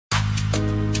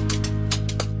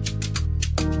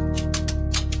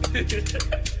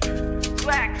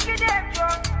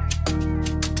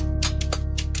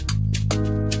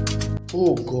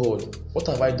Oh God, what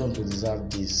have I done to deserve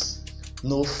this?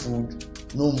 No food,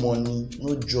 no money,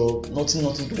 no job, nothing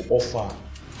to offer.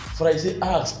 Father, you say,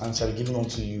 ask and shall be given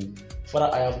unto you. Father,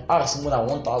 I have asked more than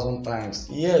 1,000 times,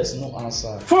 yet no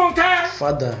answer.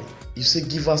 Father, you say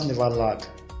give us never lack.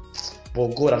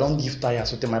 But God, I don't give tire,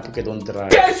 so my pocket don't dry.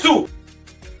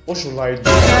 What should I do?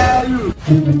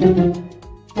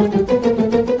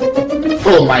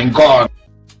 Oh my God.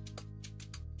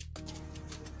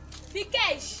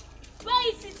 Vikesh, why are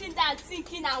you sitting there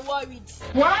thinking and worried?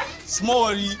 What? Small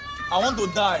worry. I want to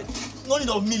die. No need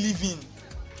of me living.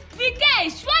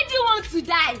 Vikesh, why do you want to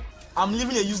die? I'm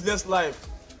living a useless life.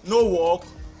 No work,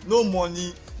 no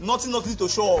money, nothing to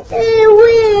show off. I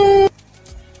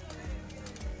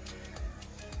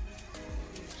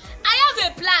have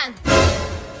a plan.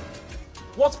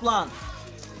 What plan?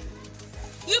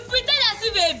 You pretend as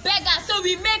if you're a beggar so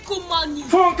we make good money.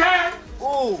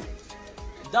 Oh,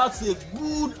 that's a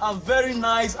good and very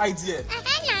nice idea.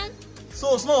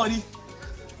 So, small worry.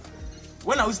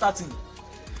 When are we starting?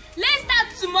 Let's start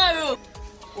tomorrow.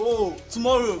 Oh,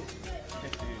 tomorrow.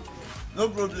 No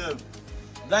problem.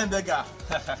 Blind beggar.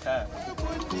 No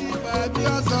problem.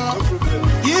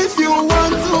 If you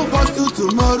want to bustle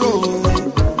tomorrow,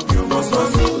 you must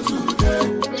hustle today.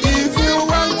 If you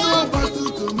want to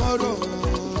bustle tomorrow,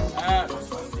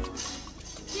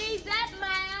 is that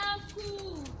my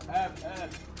uncle?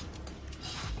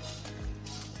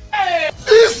 Hey,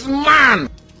 this man.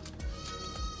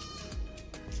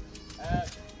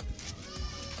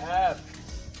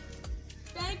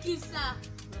 Thank you, sir.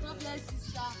 God bless you,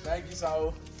 sir. Thank you,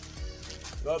 sir.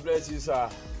 God bless you, sir.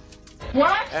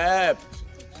 What? Help.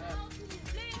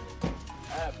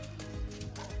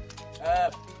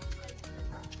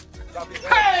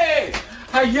 Hey!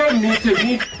 I hear me to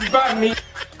me, but me.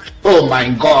 Oh my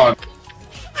God. God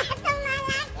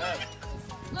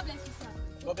bless you, sir.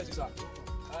 God bless you, sir.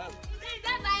 Is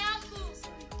that my uncle?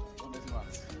 God bless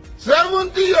you,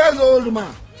 man. 70 years old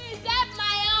man. Is that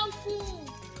my uncle?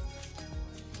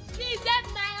 Is that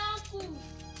my uncle?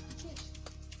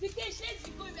 Vikesh, let's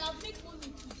go. I'll make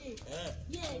money today.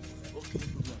 Yes. Okay,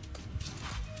 no problem.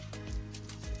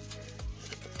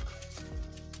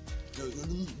 Yo,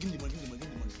 give me the money.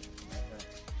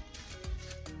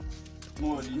 No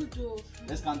worry. Good though.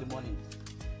 Let's count the money.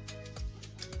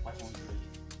 500.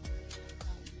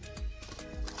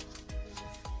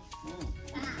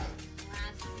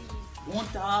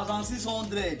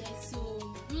 1,600. Yes, so.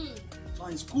 So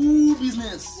it's cool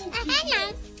business.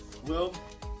 Well,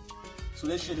 so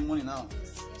let's share the money now.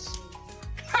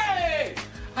 Hey!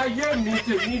 I hear me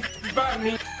to me, but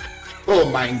me. Oh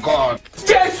my God.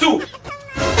 Jesus!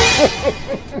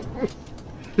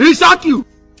 He shot you.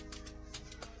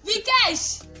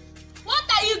 Vikesh, what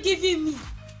are you giving me?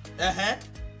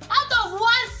 Out of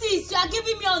 1/6, you are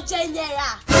giving me on January.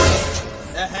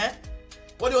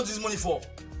 What do you want this money for?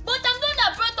 But I'm not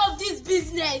a part of this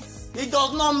business. It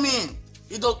does not mean.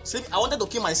 It does. See, I wanted to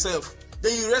kill myself.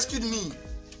 Then you rescued me.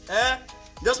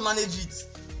 Just manage it.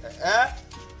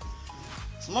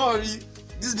 Small worry.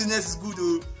 This business is good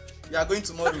though. You are going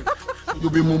tomorrow. You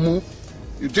be mumu.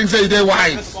 You think say they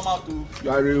wise? Let's come out to. You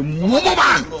are a mumu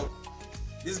man.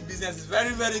 This business is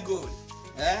very, very good.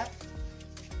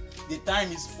 The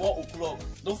time is 4 o'clock.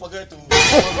 Don't forget to.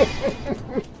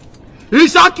 He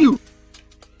shot you.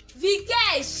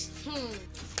 Vikesh,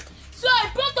 so I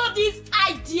brought up this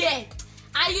idea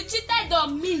and you cheated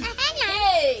on me.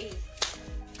 Hey,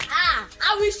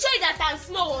 I will show you that I'm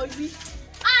small worry.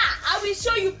 I will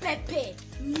show you Pepe.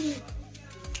 Me.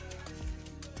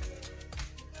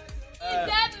 Is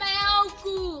that my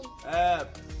uncle?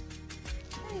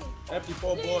 Help the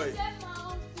poor boy. Is that my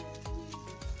uncle?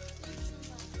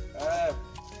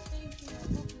 Thank you.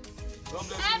 God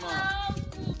bless Help you, my man.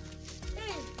 uncle.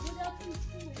 Hey, brother, please.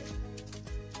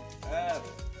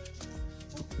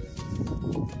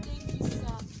 Thank you,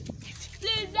 sir.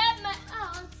 Please help my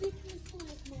auntie. Please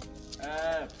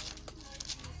help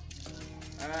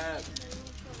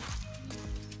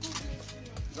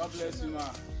God bless you,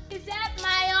 man. Is that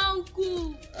my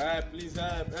uncle? Please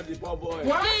help the poor boy.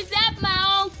 Please help my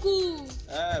uncle.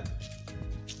 Help.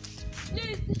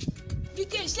 Please,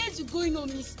 Vikesh, let's go in on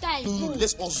his time. Go.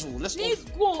 Let's also. Let's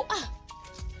go.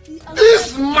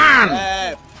 This man.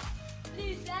 Help.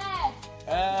 Please help.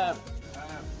 Help.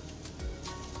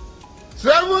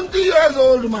 70 years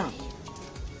old man.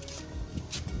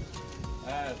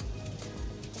 Help.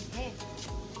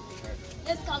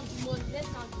 Let's count the money. Let's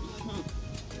count the money.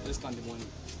 Let's count the money.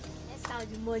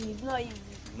 It's not easy.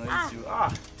 No, it's you.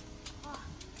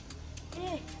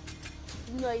 Hey.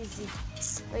 noisy.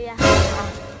 Oh yeah.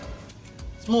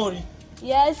 Small.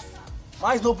 Yes. My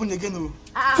eyes not open again, no.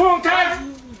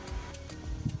 Funke!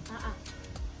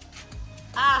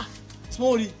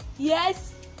 Small.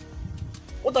 Yes.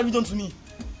 What have you done to me?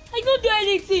 I don't do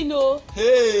anything, no.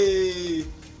 Hey.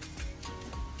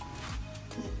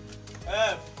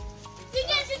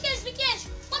 Vikesh.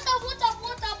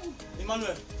 What up?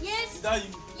 Emmanuel. Yes. Is that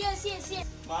you? Yes.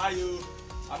 Mayo.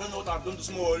 I don't know what I've done to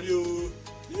Small.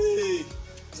 Hey.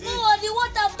 Small,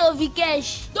 what up to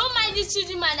Vikesh? Don't mind this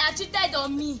children man that cheated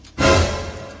on me.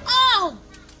 Oh!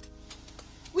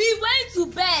 We went to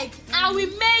beg and we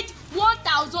made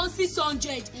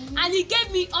 1,600 and he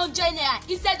gave me 100 naira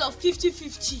instead of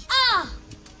 50-50.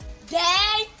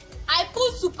 Then I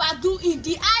put super glue in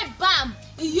the eye balm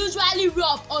he usually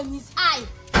rub on his eye.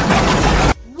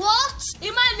 What?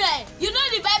 Emmanuel, you know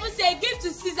the Bible says give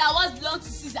to Caesar what belongs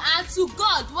to Caesar and to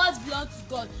God what belongs to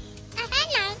God.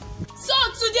 So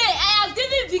today I have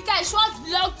given Vikesh what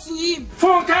belongs to him.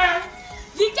 Funke!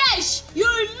 Vikesh, you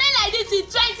remain like this in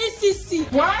 2060.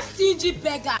 What? Stingy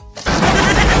beggar.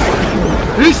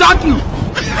 Exactly!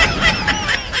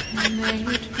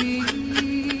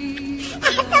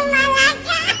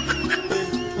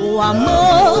 O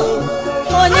amor,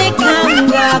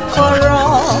 onikanga koro.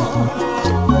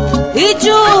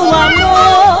 Iju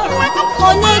amor,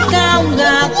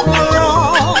 onikanga koro.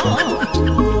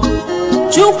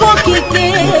 Chukwu kike,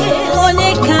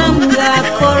 onikanga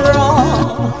koro.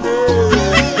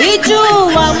 Iju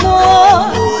amor,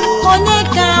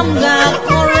 onikanga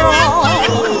koro.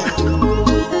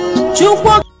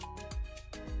 Chukwu.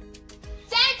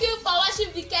 Thank you for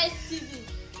watching Vikesh TV.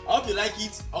 I hope you like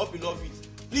it. I hope you love it.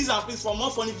 Please and please, for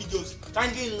more funny videos,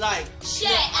 kindly like,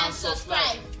 Share and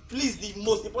subscribe. Please, the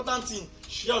most important thing,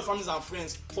 share with families and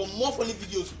friends. For more funny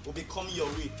videos will be coming your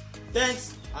way.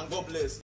 Thanks and God bless.